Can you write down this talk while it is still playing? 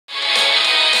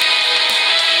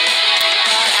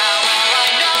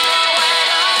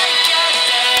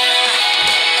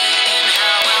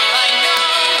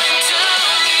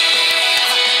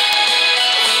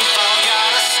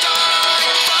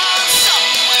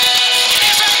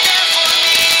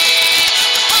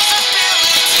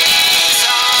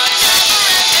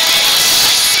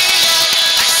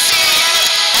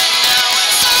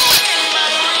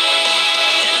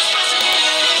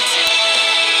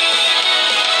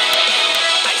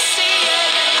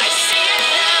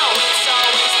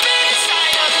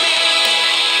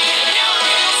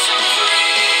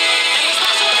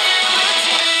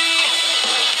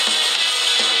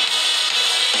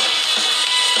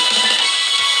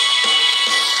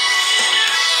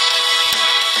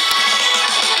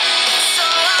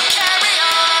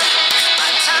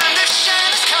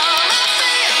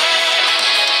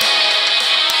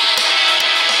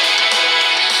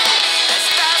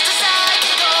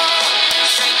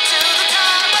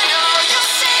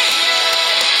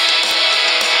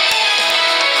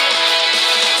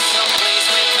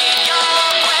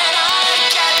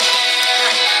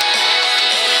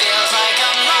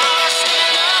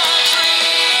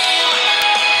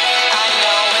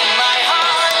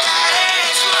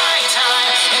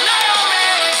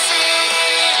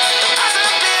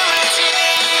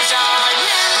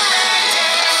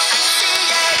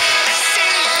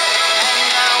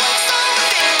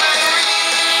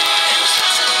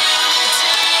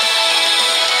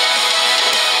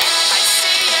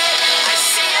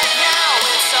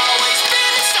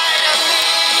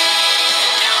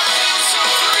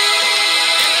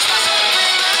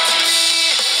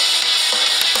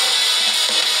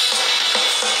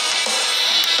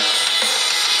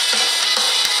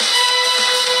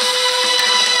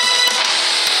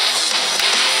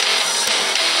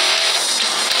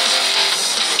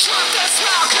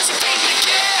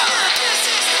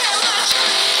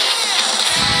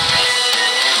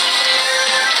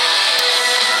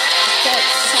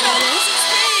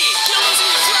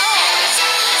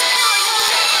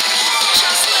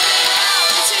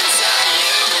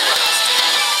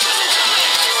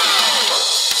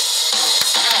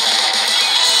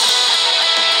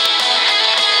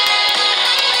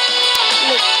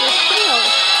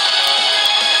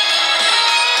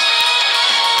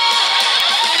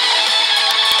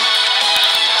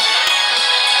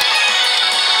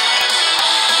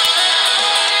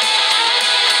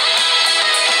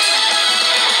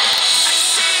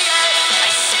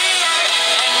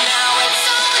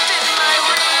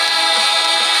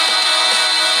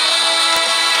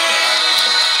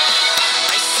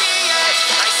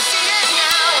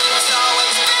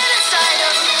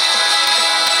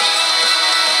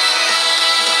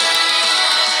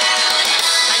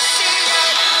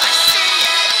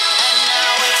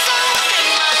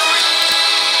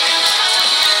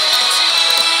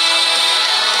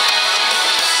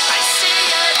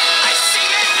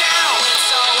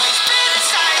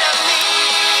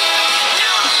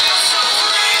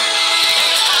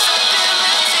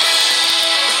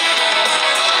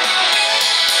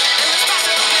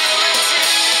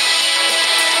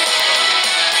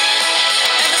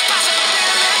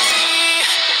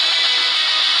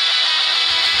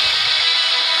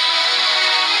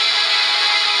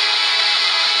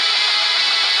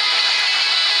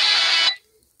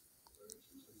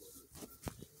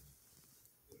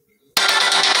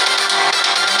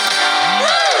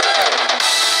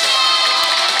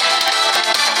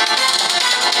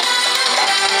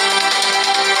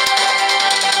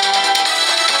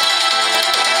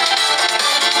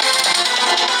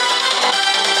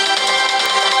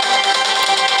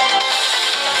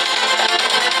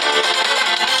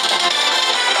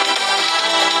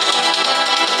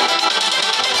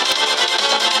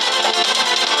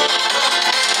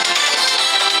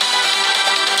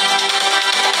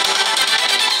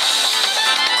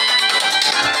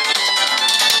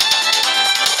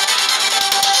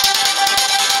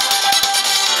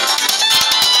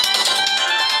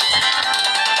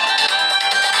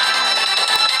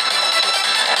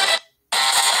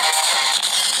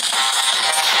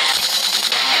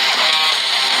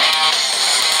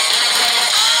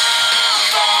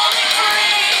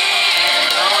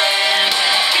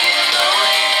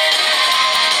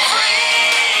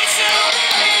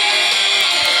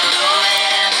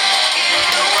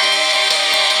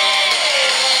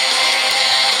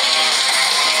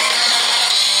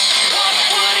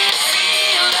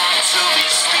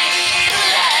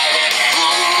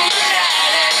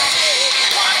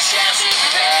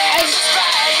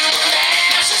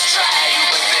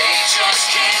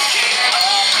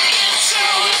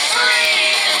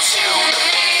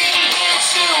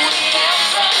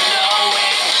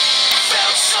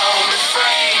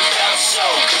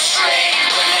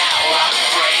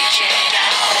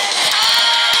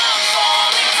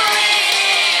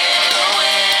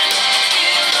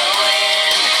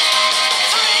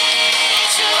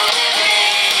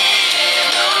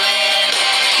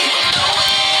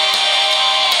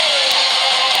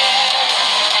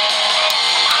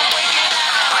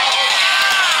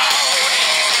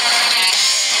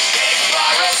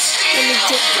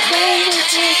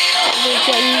We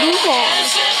can move on.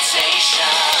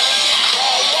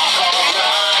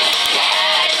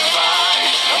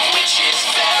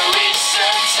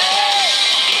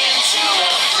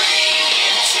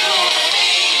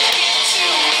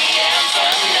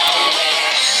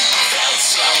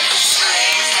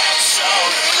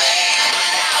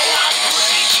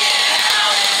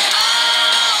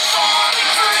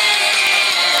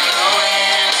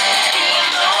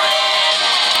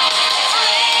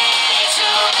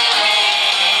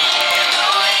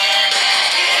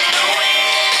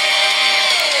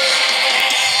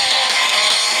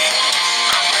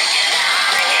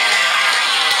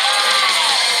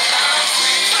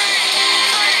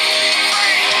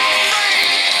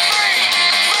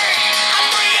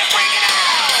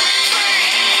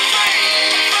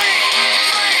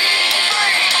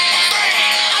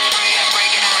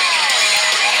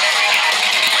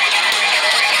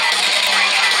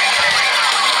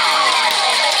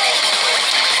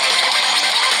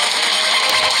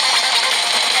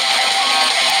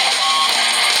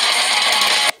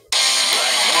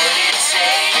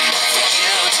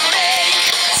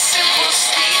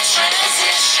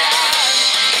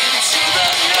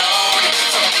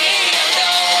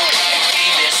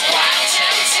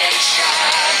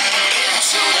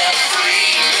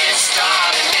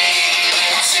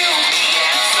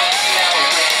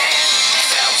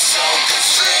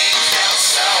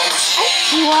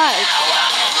 What?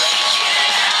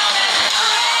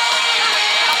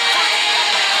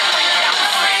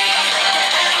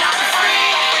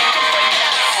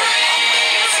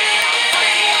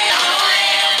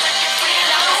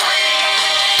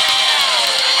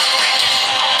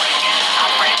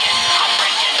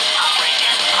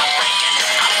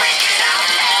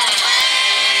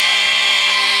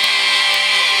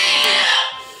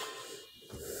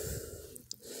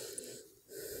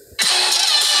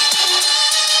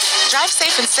 Drive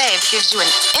Safe and Save gives you an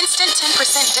instant 10%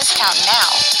 discount now,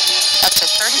 up to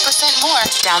 30% more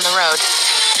down the road.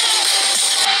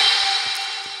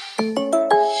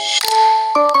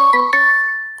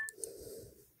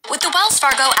 With the Wells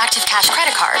Fargo Active Cash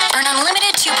credit card, earn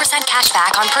unlimited 2% cash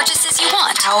back on purchases you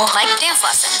want, like dance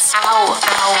lessons.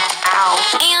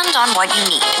 And on what you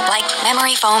need, like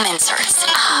memory foam inserts.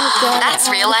 That's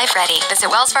real life ready. Visit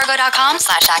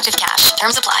wellsfargo.com/activecash.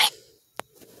 Terms apply.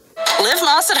 Live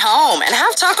Moss at home and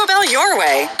have Taco Bell your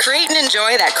way. Create and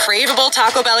enjoy that craveable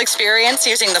Taco Bell experience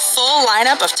using the full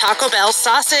lineup of Taco Bell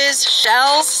sauces,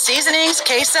 shells, seasonings,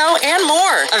 queso, and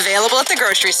more. Available at the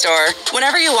grocery store.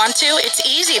 Whenever you want to, it's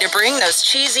easy to bring those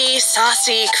cheesy,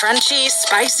 saucy, crunchy,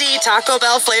 spicy Taco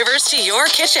Bell flavors to your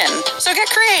kitchen. So get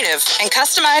creative and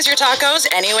customize your tacos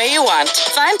any way you want.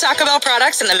 Find Taco Bell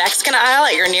products in the Mexican aisle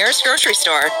at your nearest grocery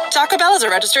store. Taco Bell is a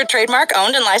registered trademark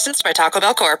owned and licensed by Taco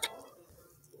Bell Corp.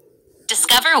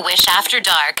 Discover Wish After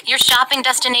Dark, your shopping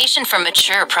destination for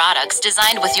mature products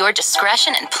designed with your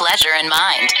discretion and pleasure in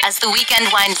mind. As the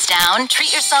weekend winds down,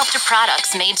 treat yourself to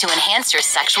products made to enhance your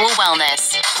sexual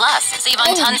wellness. Plus, save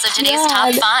on tons of today's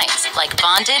top finds, like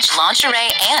bondage,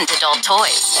 lingerie, and adult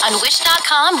toys. On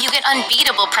Wish.com, you get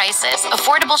unbeatable prices,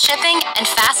 affordable shipping, and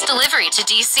fast delivery to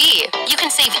DC. You can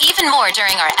save even more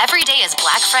during our Everyday is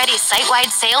Black Friday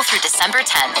site-wide sale through December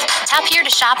 10th. Tap here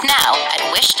to shop now at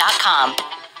Wish.com.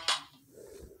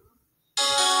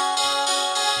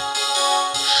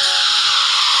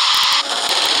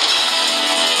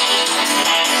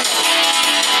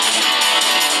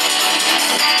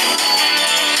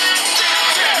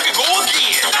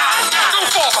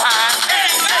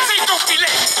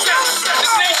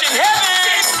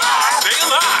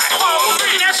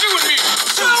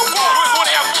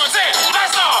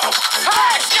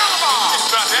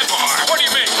 What do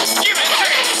you mean? Give me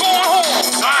 10, going home.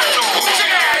 I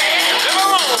know.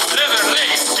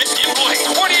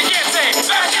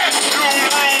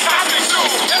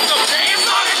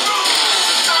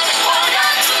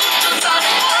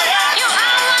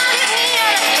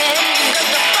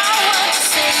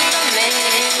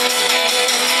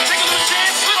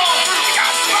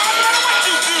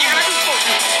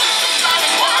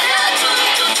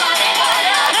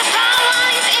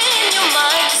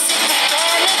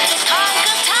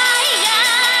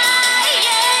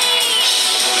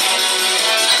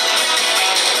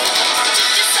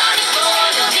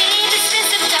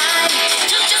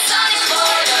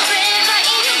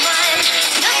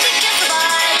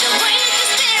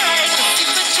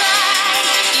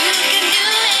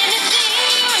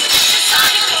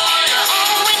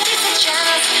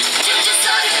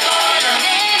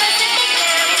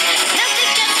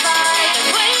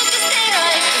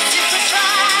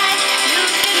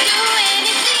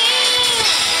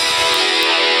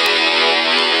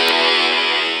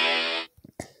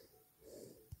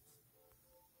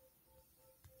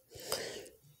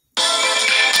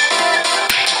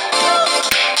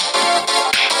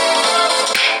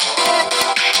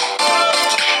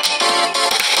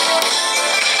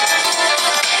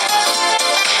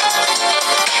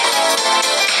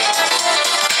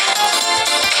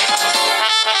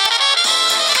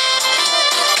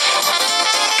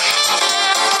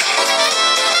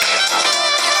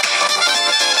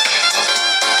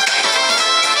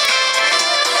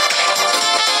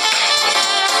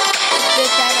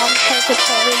 could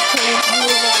probably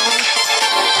move on.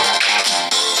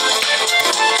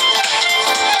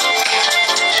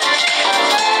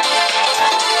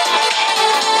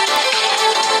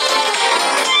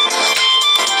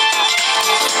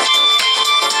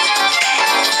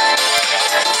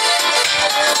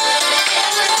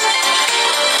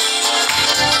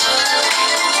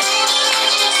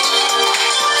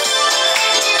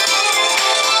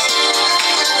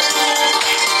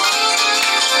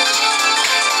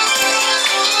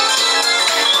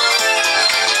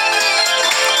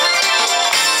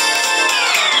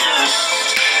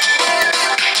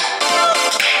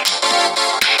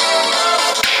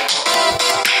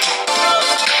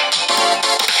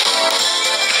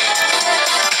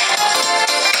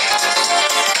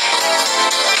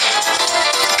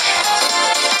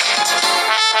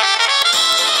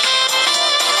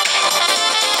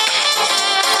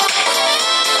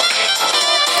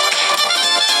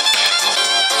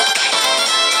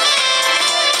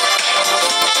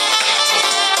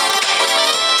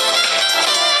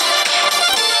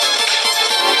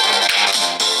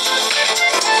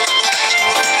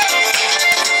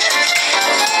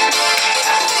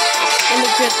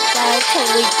 So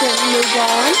we can move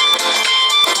on.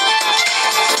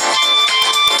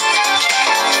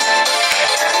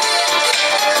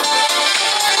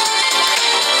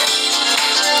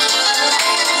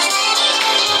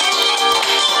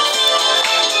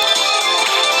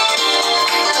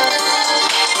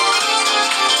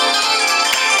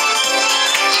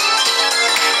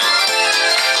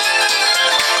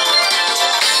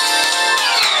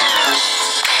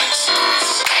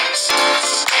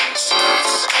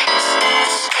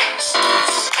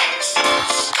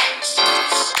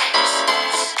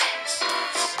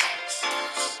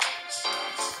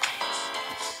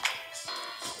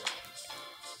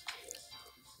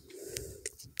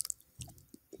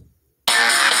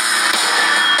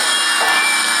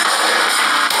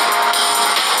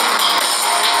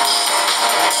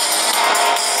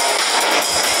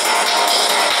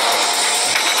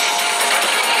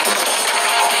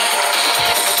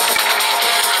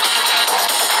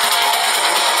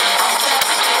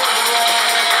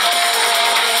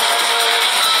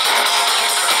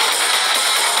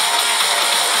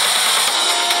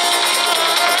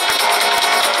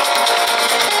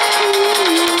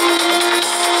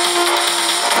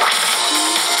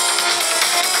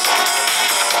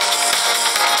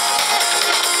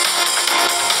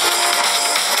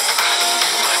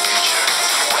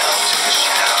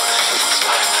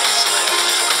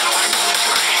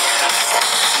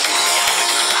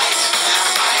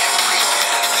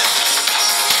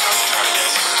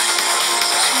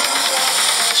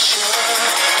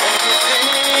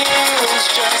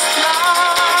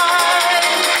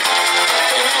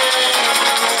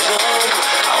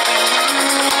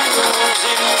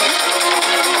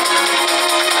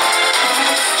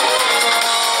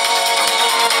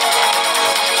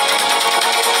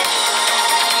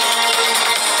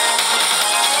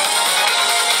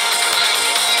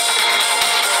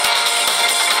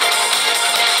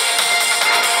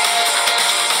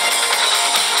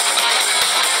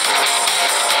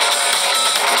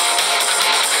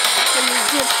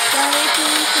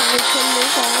 We can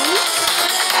move on.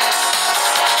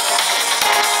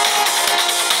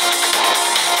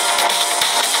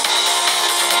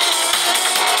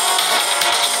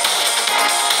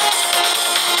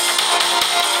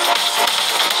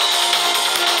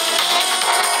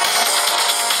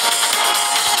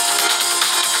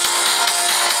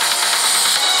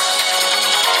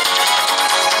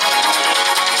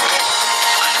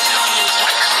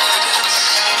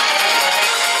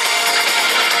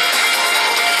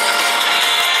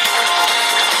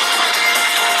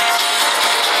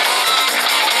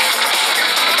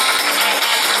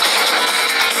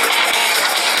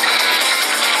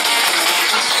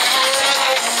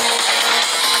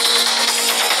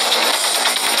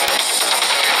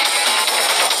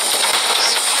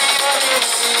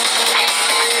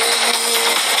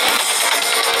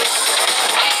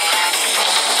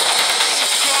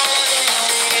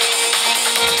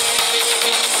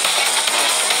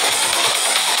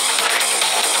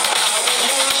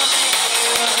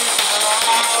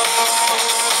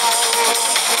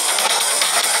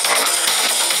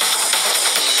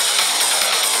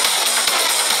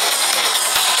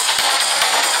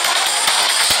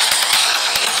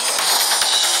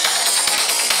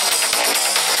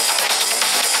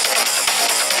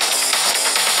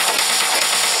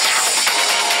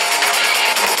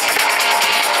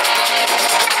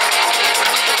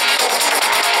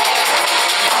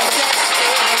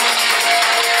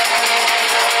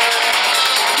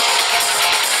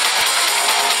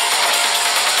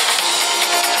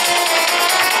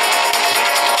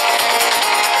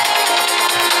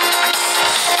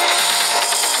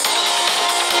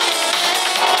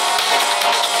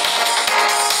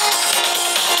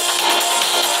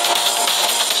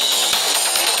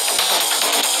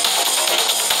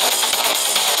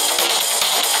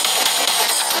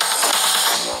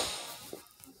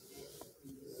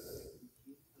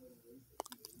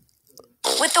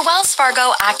 With the Wells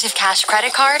Fargo Active Cash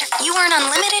credit card, you earn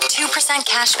unlimited 2%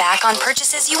 cash back on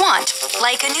purchases you want,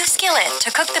 like a new skillet to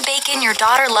cook the bacon your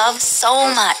daughter loves so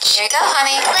much. Here you go,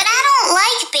 honey. But I don't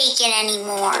like bacon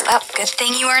anymore. Well, good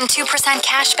thing you earn 2%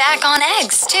 cash back on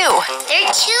eggs, too.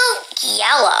 They're too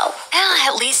yellow. Well,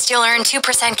 at least you'll earn 2%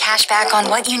 cash back on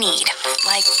what you need,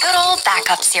 like good old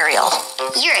backup cereal.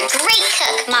 You're a great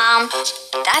cook, Mom.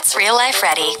 That's real life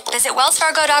ready. Visit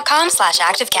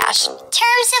wellsfargo.com/activecash.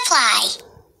 Terms apply.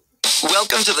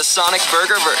 Welcome to the Sonic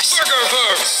Burgerverse.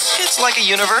 Burgerverse! It's like a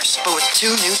universe, but with 2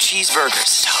 new cheeseburgers.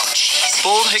 So cheesy.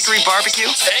 Bold hickory barbecue.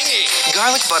 Tangy.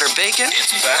 Garlic butter bacon.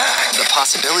 It's back. The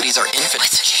possibilities are infinite.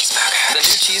 With a cheeseburger. The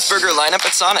new cheeseburger lineup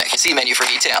at Sonic. See menu for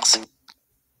details.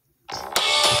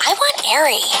 I want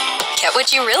airy. Get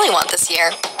what you really want this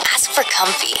year. Ask for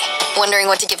comfy. Wondering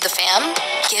what to give the fam?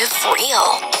 Give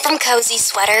real. From cozy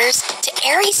sweaters to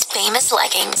Aerie's famous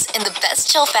leggings in the best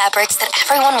chill fabrics that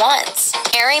everyone wants.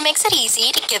 Aerie makes it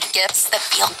easy to give gifts that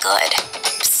feel good.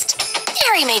 Psst.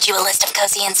 Aerie made you a list of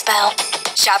cozy inspo.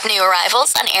 Shop new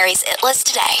arrivals on Aerie's It List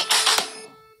today.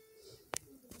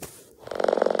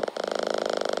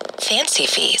 Fancy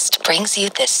Feast brings you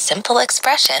this simple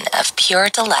expression of pure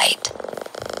delight.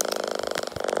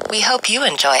 We hope you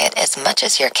enjoy it as much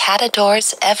as your cat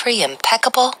adores every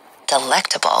impeccable,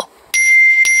 delectable,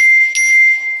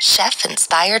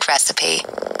 chef-inspired recipe.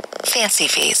 Fancy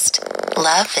Feast.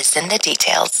 Love is in the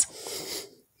details.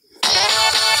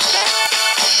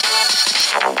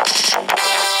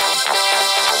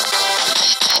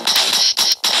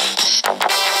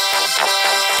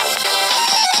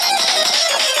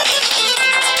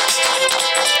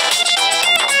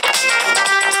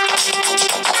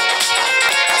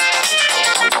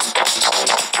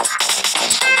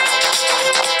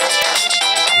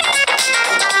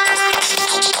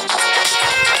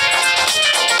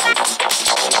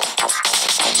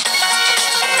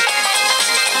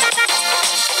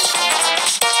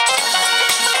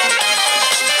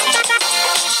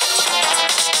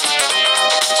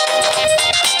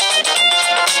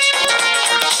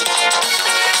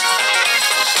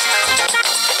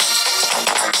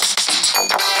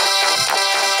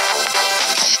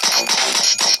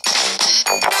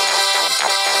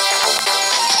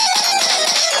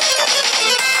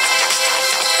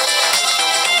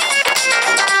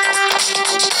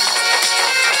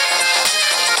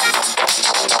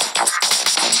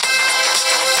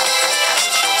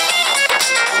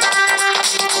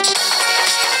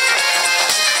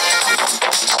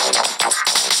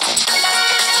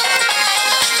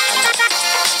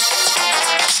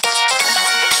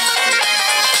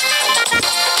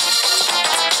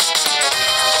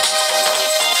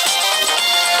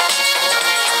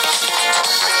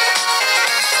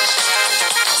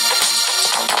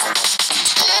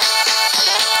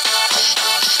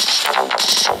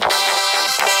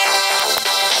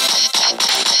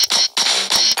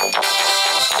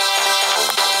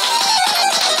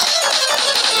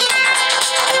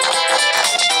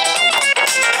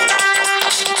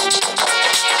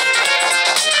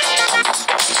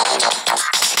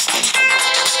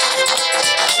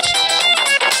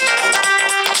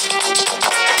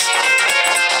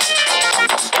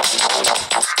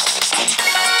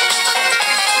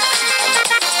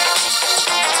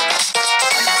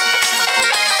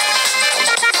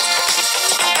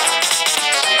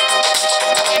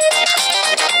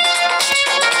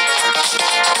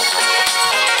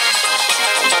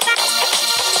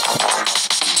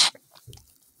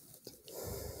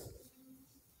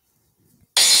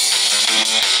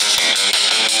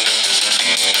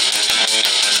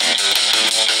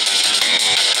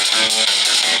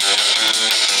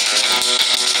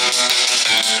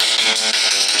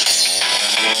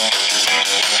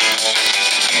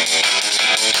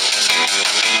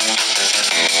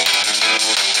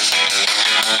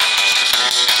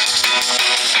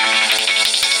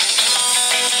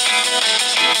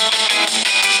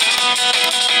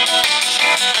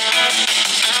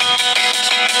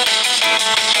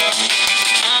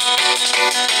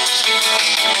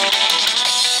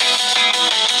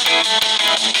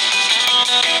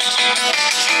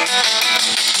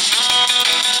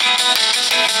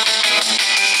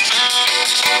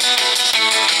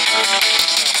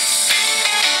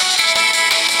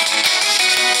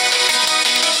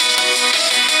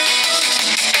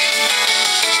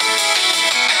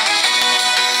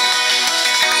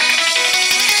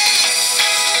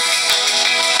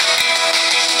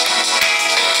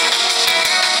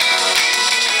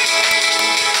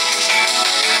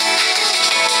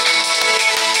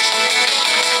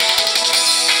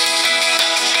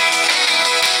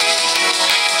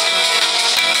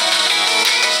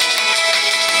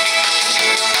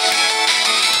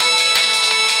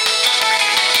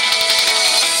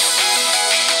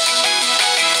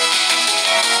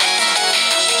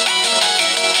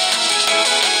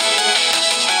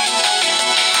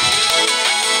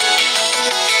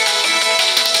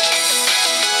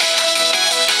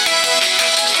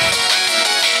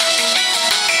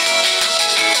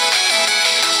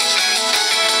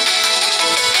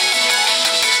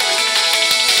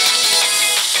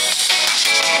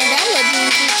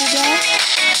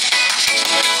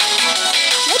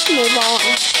 move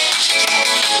on.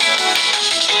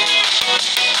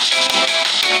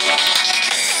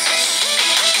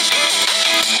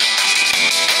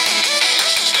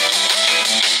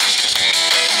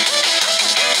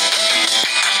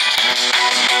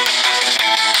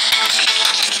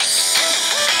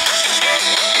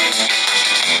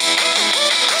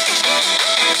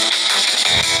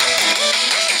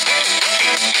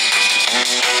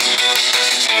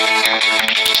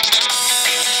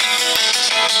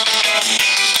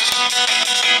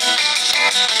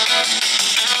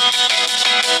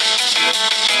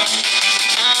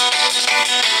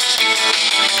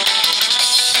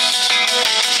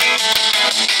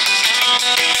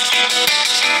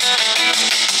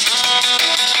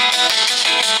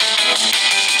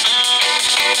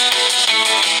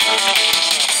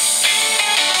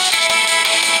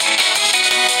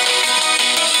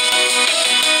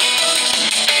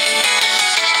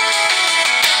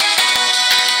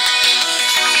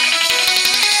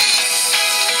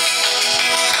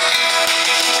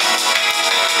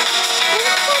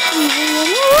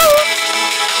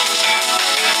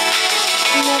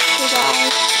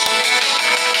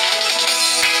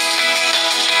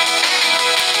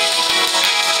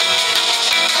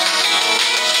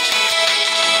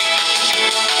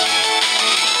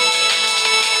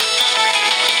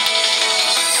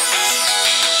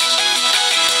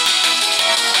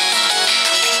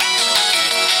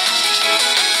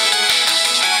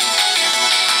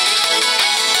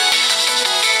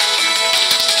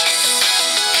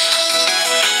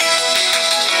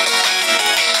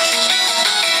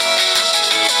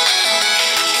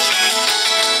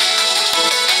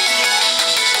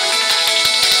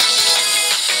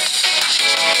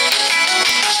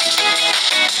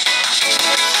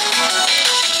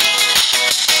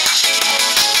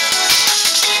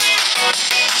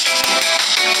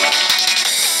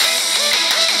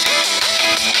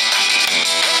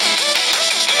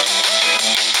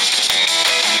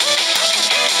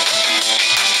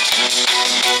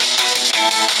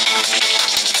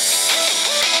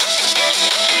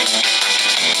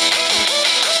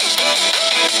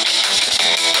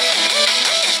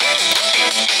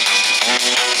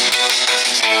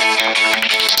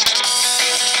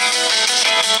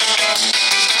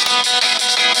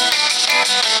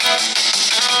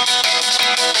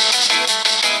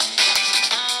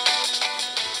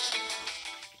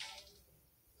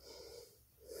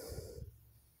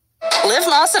 Live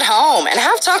Moss at home and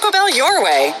have Taco Bell your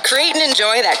way. Create and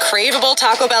enjoy that craveable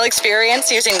Taco Bell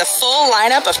experience using the full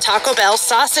lineup of Taco Bell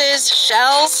sauces,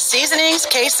 shells, seasonings,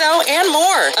 queso, and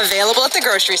more. Available at the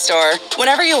grocery store.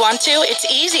 Whenever you want to, it's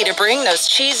easy to bring those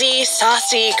cheesy,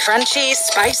 saucy, crunchy,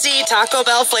 spicy Taco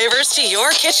Bell flavors to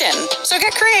your kitchen. So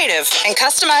get creative and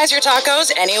customize your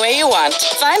tacos any way you want.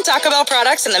 Find Taco Bell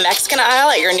products in the Mexican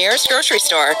aisle at your nearest grocery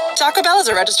store. Taco Bell is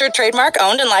a registered trademark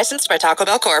owned and licensed by Taco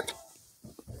Bell Corp.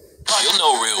 You'll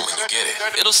know real when you get it.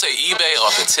 It'll say eBay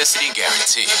Authenticity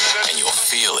Guarantee, and you'll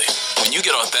feel it. When you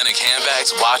get authentic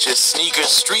handbags, watches, sneakers,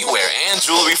 streetwear, and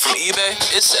jewelry from eBay,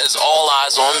 it says all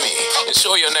eyes on me.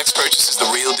 Ensure your next purchase is the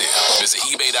real deal. Visit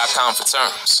ebay.com for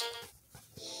terms.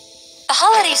 The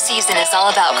holiday season is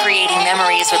all about creating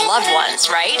memories with loved ones,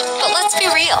 right? But let's be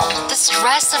real. The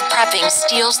stress of prepping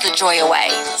steals the joy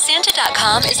away.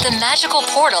 Santa.com is the magical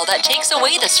portal that takes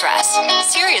away the stress.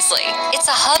 Seriously, it's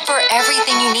a hub for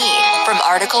everything you need, from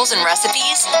articles and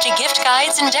recipes to gift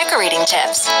guides and decorating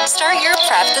tips. Start your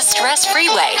prep the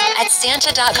stress-free way at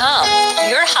Santa.com,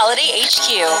 your holiday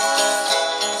HQ.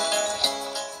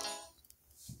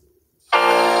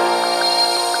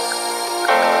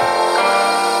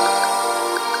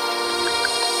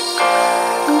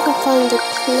 Find a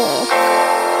cliff.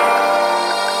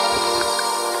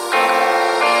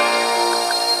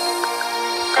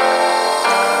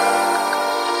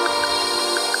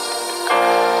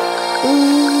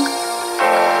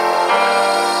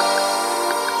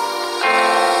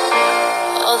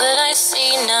 All that I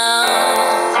see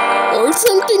now, Or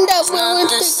something that will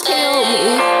kill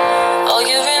me. all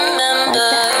you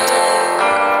remember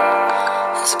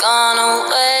has gone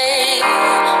away,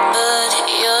 but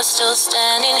you're still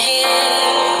standing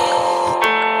here.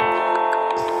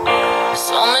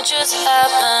 So much has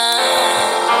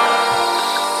happened,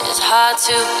 it's hard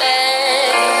to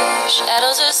bear.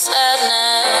 Shadows of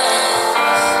sadness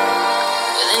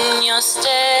within your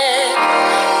stare,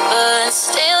 but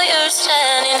still you're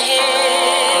standing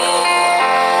here.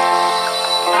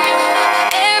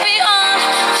 Air beyond,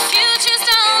 futures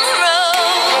down the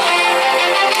road,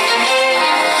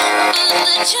 but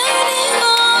the journey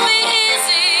won't be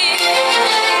easy.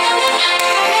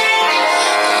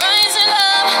 Rising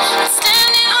up,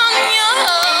 standing on your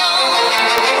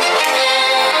own.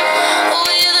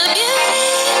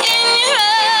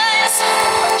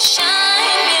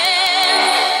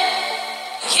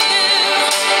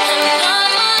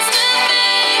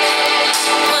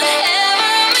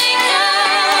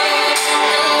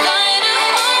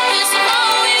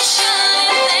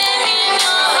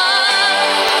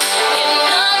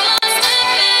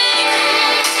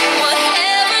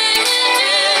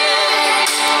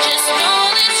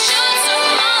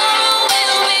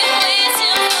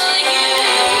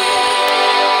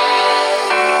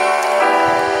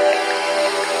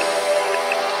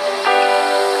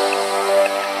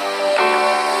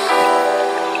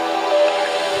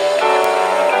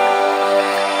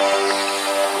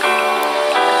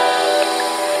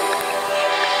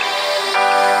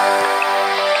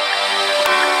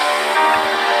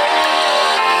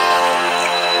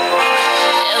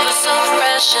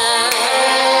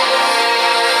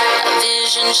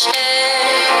 vision share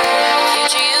the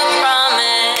future you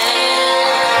promised.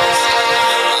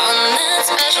 On that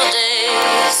special day,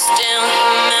 still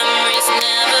memories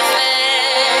never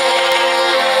fade.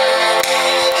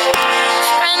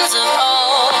 Friends of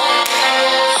old,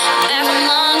 there from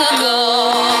long ago,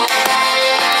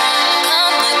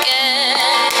 come again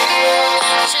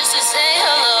just to say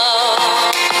hello.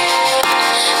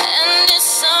 And it's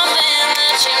something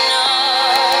that you know.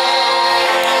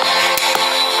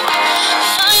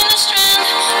 Find the strength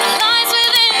that lies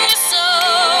within your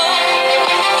soul,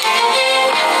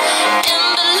 and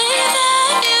believe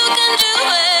that you can do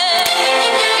it.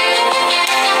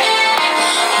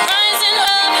 Rising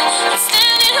up and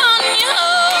standing on your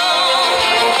own,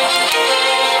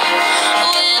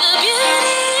 with a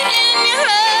beauty in your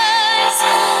eyes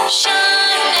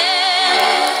shining.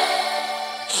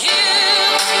 You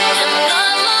have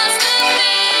not lost a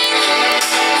thing,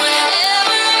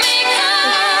 whatever may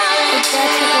come.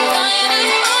 Light of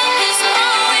hope is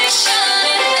always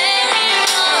shining there in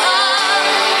your heart.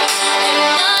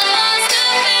 You've not lost a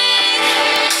thing,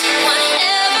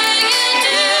 whatever you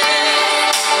do.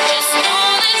 Just know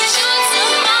that your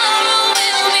tomorrow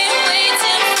will be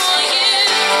waiting for you.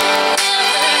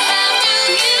 Never have to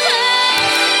give up,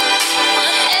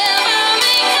 whatever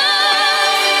may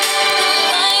come.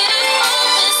 Light of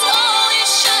hope is always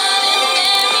shining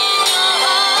there in your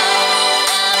heart.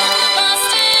 Haven't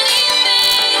lost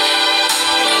anything,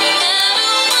 no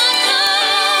matter what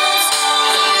comes.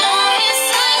 The longest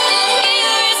I can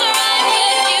hear is right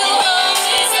where you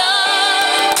always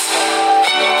are.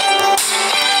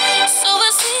 Sow a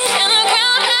seed in the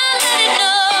ground and let it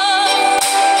know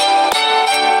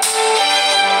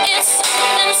it's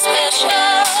something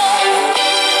special.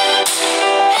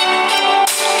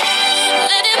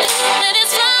 Let it bloom, let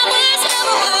its flowers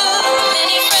ever bloom.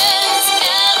 Many friends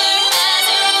gather as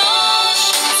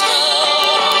emotions grow.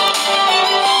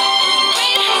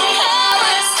 Great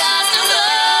power starts to flow.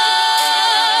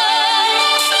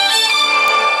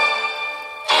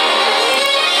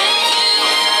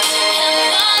 You have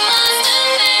not lost a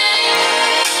thing,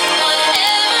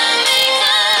 whatever may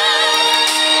come.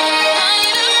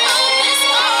 Light of hope is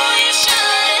always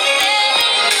shining there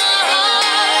in your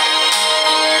heart.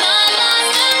 You've not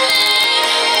lost a thing,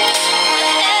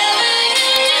 whatever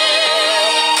you do.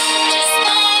 Just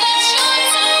know that your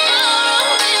tomorrow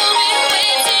will be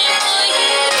waiting for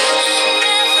you.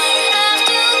 Never have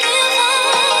to give up,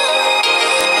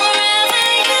 wherever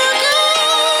you go.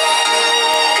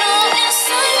 Go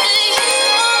inside that you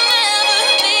will never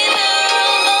be there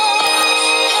alone.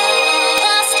 Haven't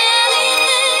lost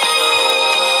anything,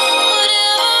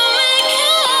 whatever may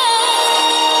come.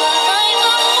 Light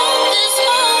of hope is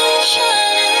always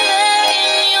shining there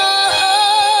in your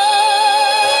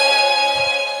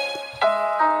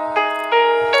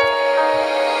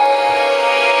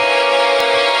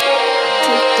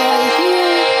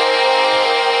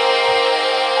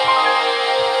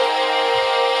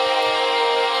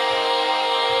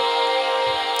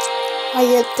I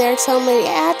get there so many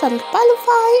ads on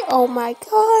Spotify. Oh my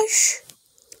gosh.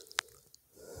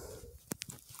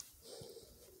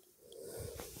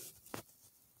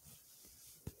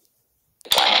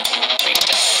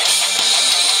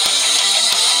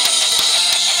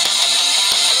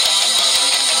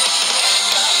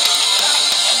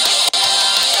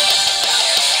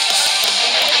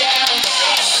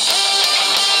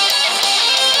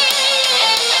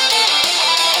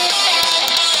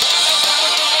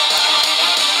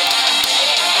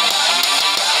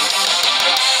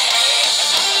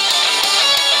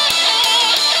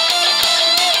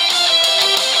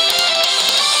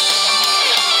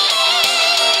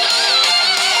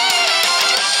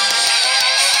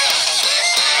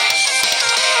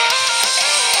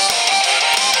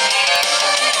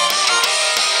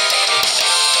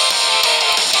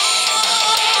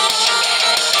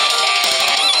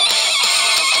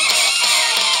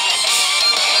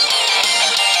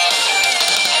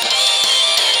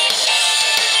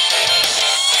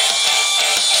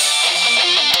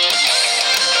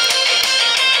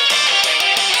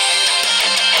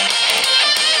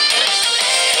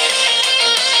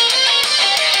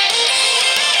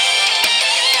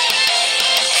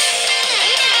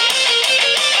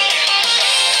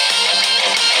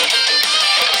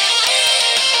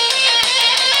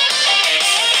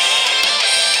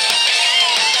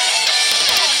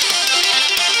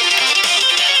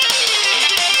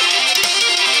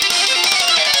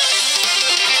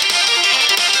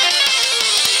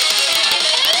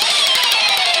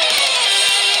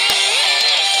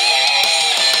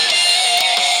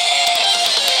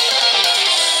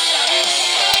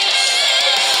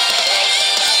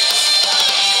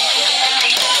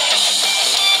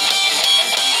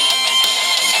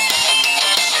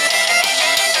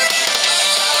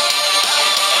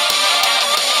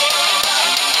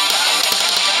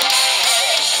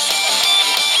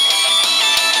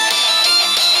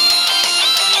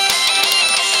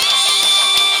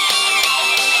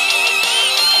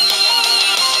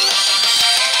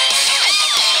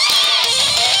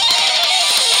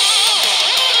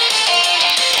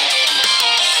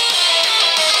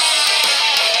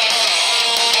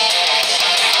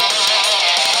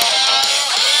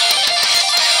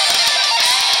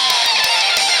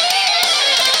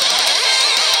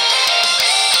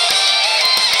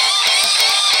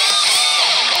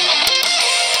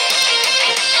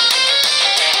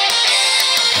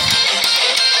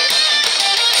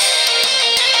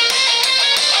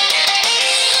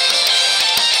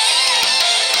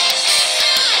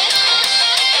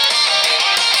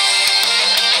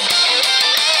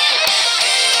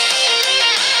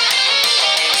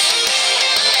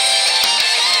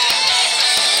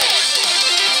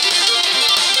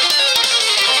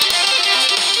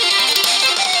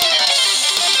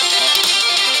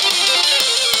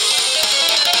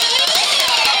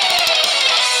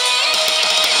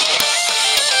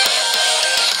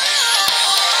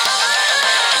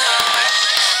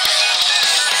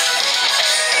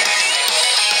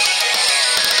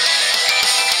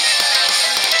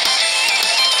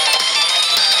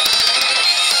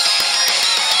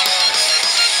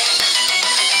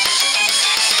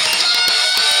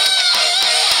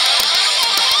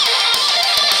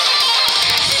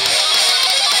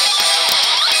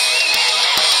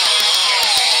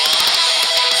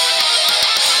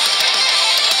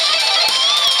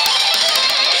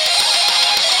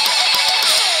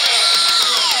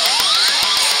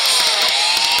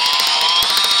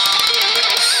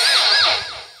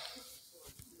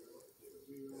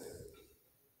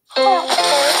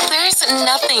 There's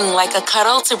nothing like a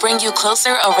cuddle to bring you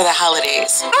closer over the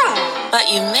holidays. But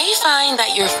you may find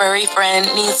that your furry friend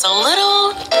needs a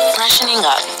little freshening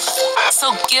up.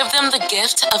 So give them the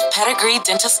gift of Pedigree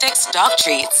Dentistix dog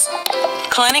treats.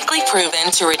 Clinically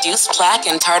proven to reduce plaque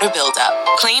and tartar buildup,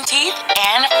 clean teeth,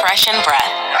 and freshen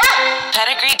breath.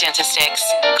 Pedigree Dentistix.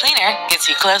 Cleaner gets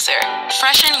you closer.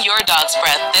 Freshen your dog's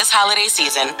breath this holiday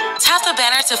season. Tap the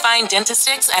banner to find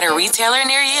Dentistix at a retailer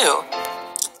near you.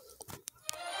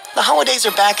 The holidays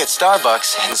are back at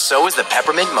Starbucks, and so is the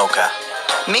Peppermint Mocha.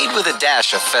 Made with a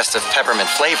dash of festive peppermint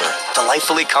flavor,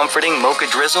 delightfully comforting mocha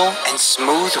drizzle, and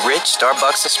smooth, rich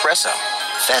Starbucks espresso.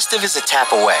 Festive is a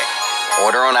tap away.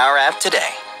 Order on our app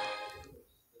today.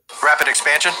 Rapid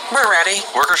expansion? We're ready.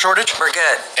 Worker shortage? We're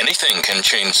good. Anything can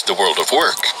change the world of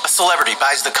work. A celebrity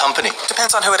buys the company.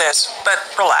 Depends on who it is. But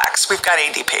relax, we've got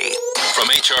ADP. From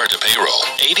HR to payroll,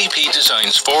 ADP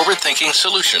designs forward-thinking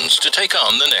solutions to take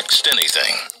on the next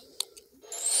anything.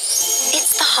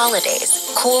 It's the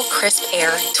holidays. Cool, crisp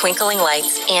air, twinkling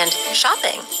lights, and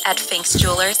shopping. At Fink's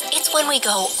Jewelers, it's when we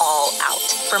go all out.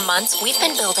 For months, we've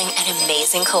been building an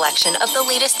amazing collection of the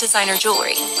latest designer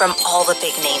jewelry from all the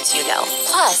big names you know.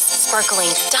 Plus, sparkling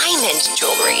diamond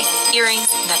jewelry. Earrings,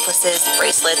 necklaces,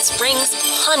 bracelets, rings,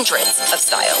 hundreds of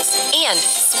styles. And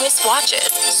Swiss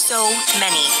watches. So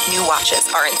many new watches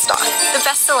are in stock. The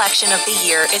best selection of the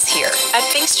year is here at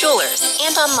Fink's Jewelers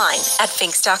and online at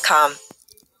finks.com.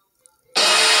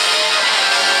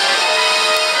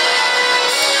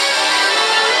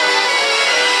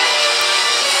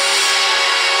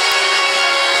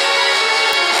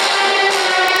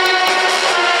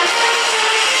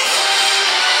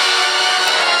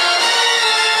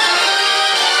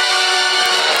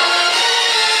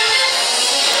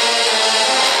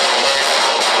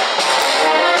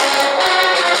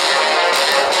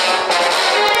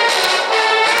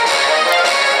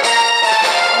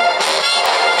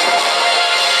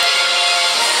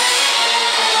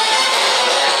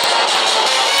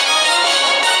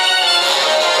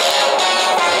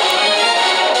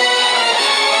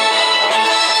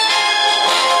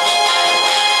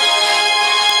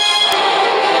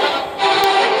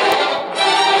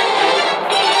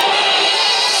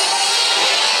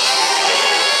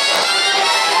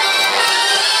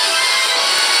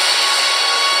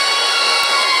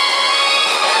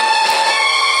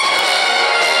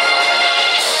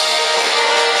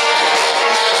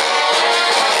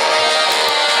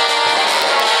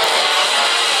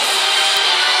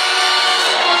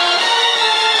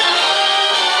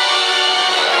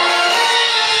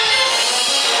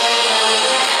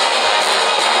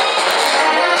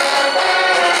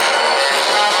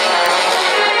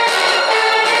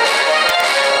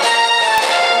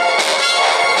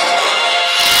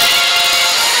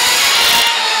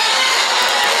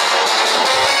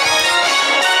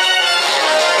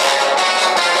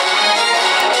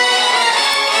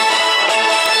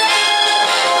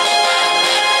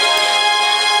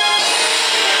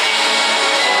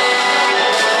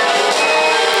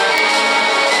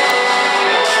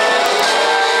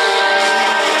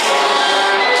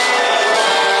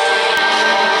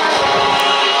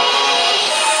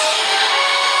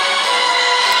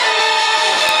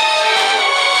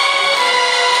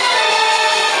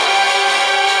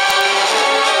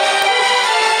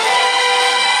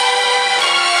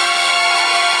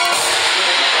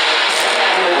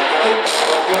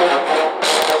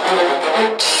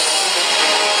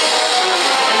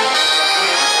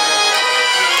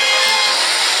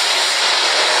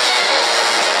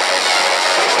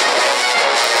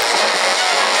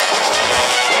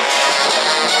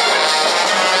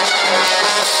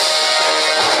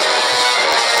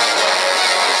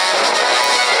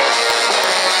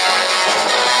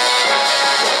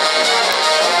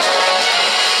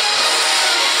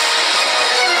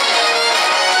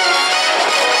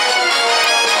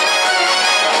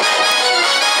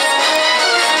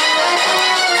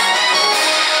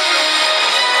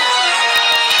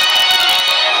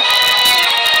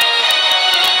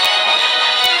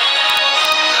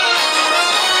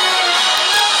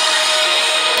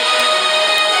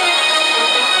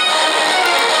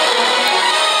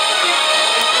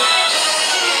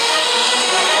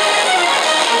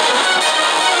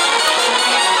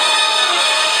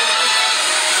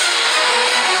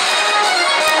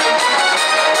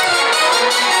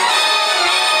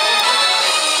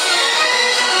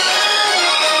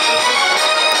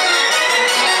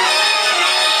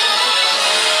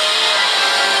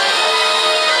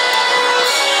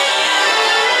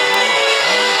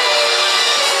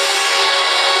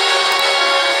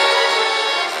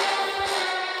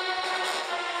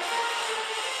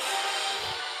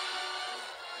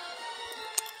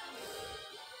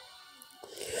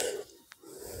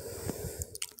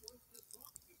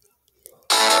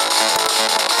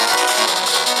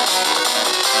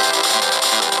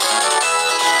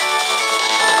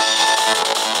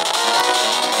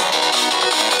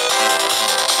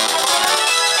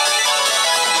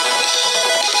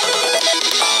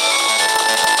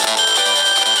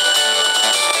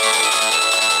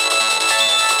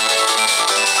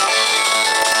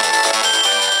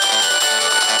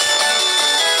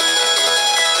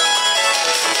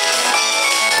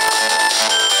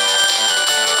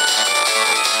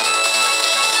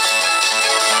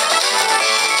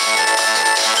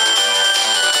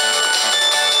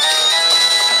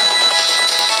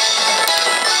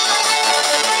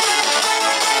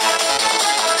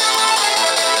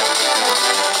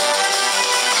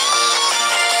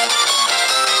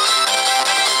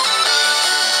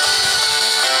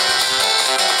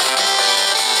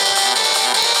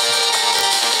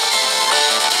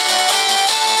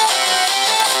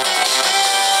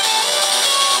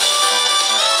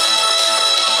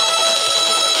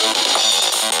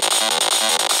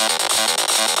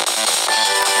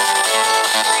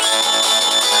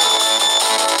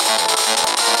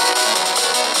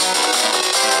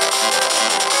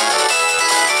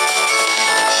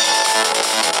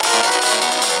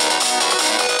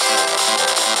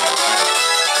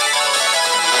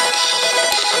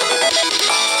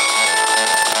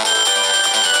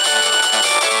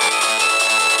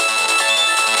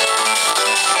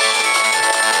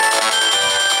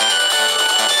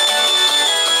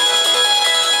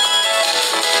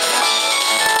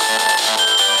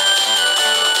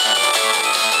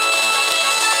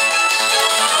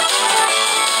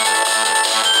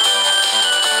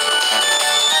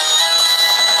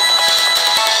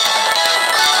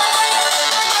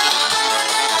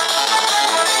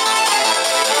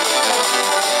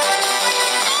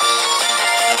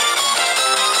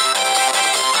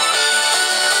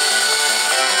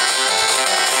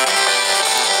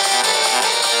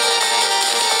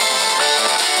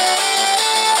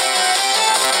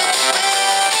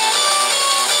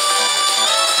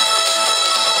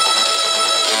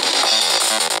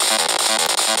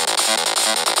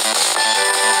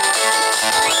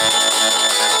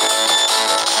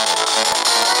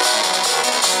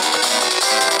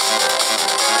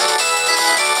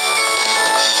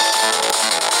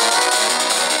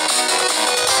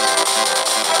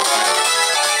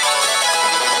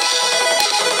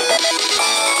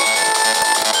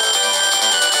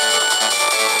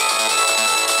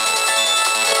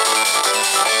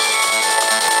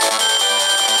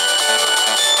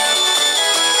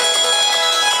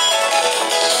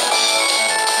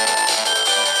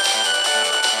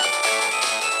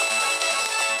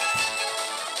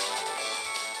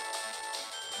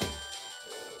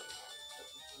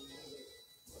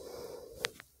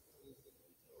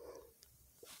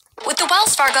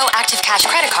 Fargo Active Cash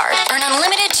credit card, earn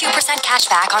unlimited 2% cash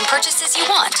back on purchases you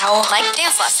want, like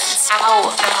dance lessons.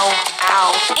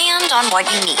 And on what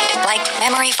you need, like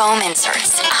memory foam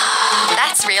inserts.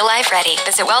 That's real life ready.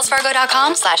 Visit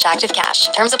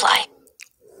wellsfargo.com/activecash. Terms apply.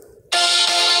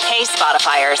 Hey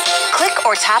Spotifyers, click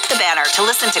or tap the banner to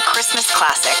listen to Christmas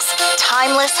classics.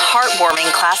 Timeless,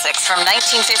 heartwarming classics from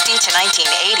 1950 to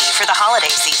 1980 for the holiday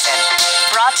season.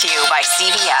 Brought to you by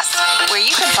CVS, where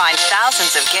you can find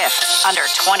thousands of gifts under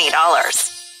 $20.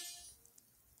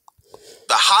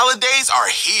 The holidays are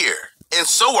here, and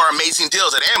so are amazing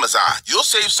deals at Amazon. You'll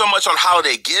save so much on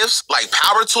holiday gifts like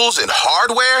power tools and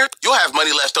hardware. You'll have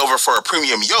money left over for a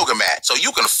premium yoga mat, so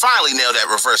you can finally nail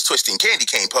that reverse twisting candy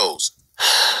cane pose.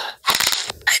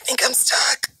 I think I'm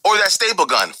stuck. Or that staple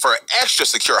gun for extra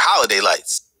secure holiday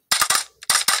lights.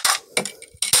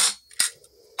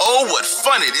 Oh, what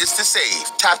fun it is to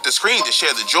save. Tap the screen to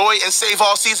share the joy and save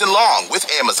all season long with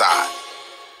Amazon.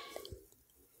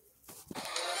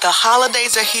 The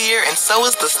holidays are here, and so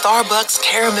is the Starbucks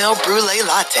Caramel Brulee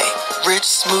Latte. Rich,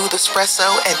 smooth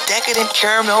espresso and decadent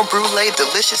caramel brulee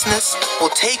deliciousness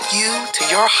will take you to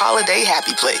your holiday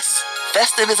happy place.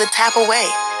 Festive is a tap away.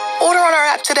 Order on our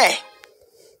app today.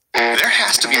 There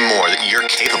has to be more that you're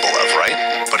capable of,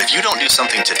 right? But if you don't do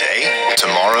something today,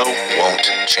 tomorrow won't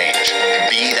change.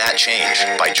 Be that change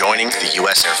by joining the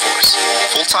U.S. Air Force.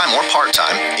 Full-time or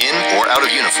part-time, in or out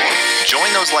of uniform. Join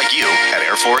those like you at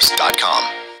airforce.com.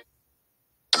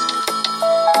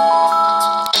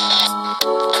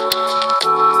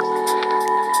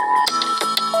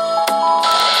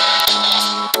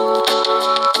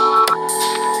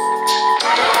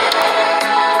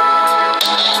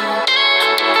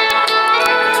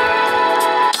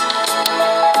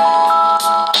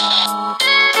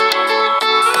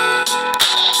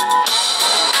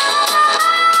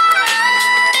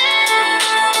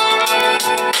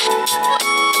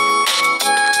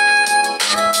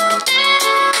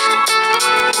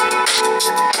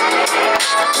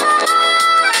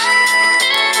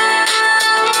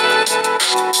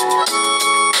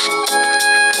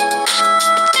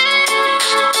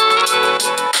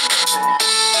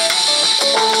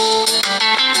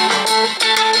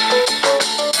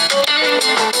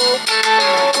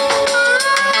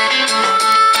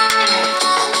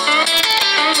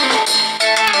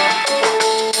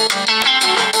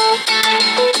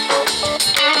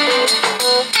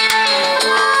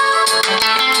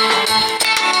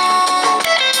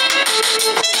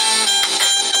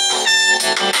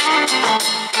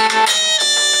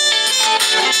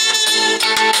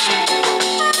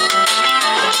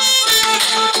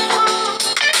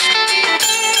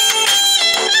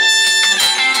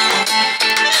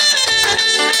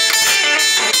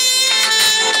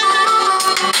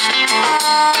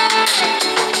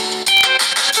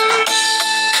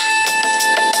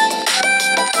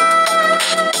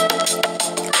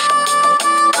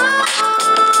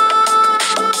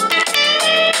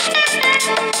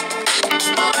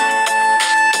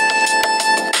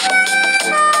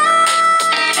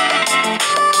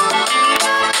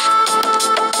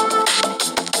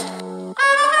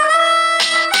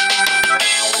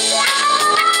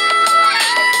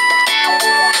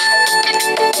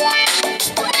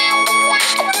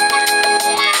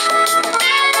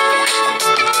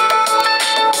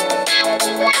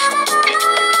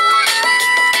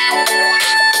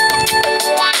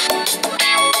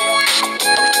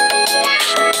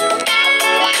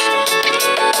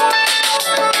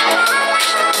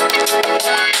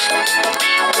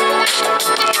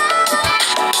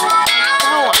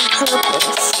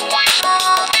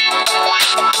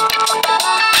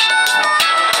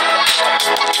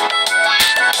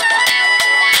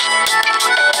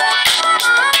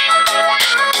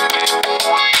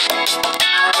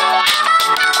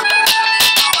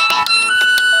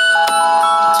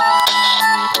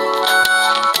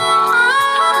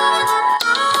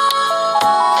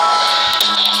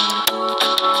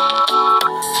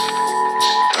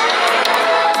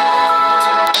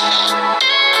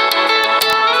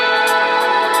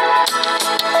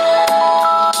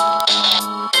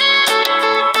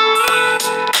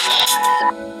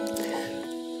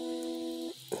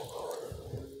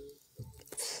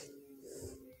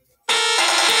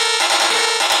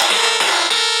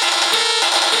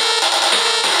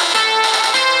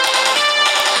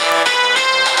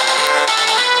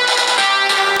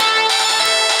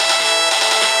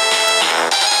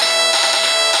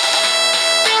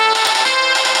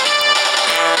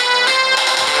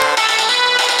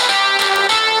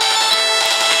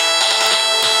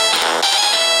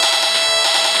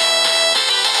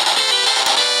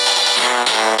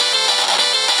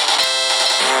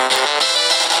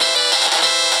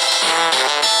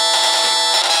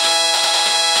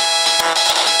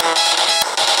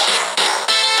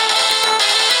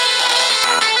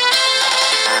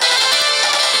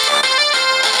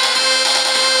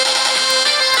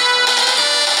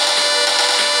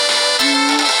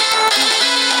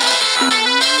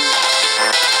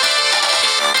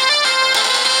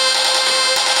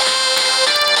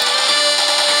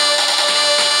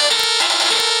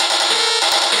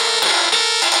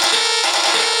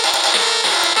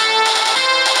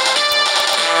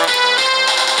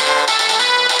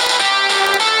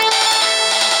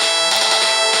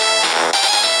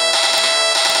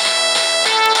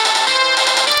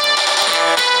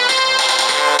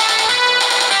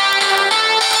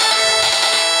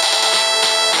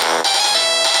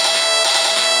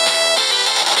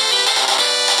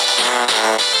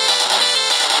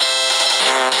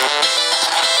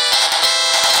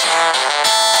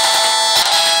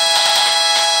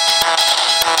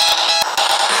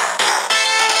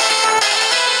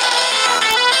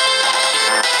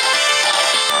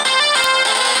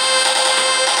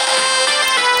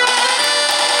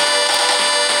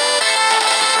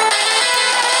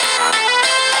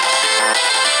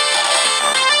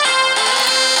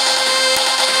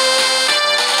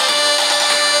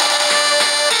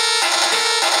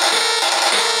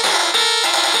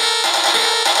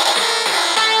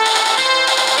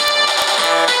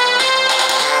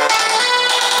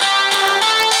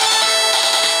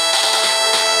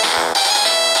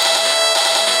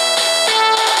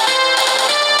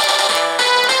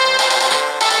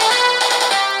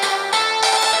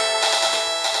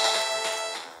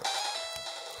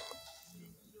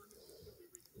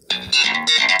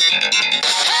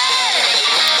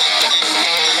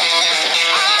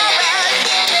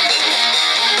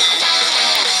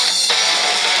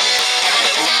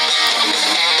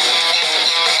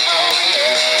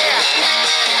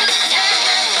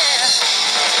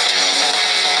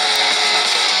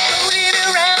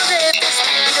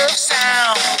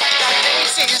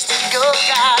 go,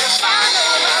 gotta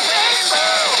follow my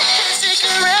rainbow. Can't stick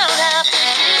around, have to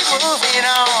keep moving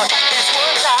on. It's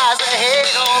what lies ahead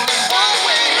on the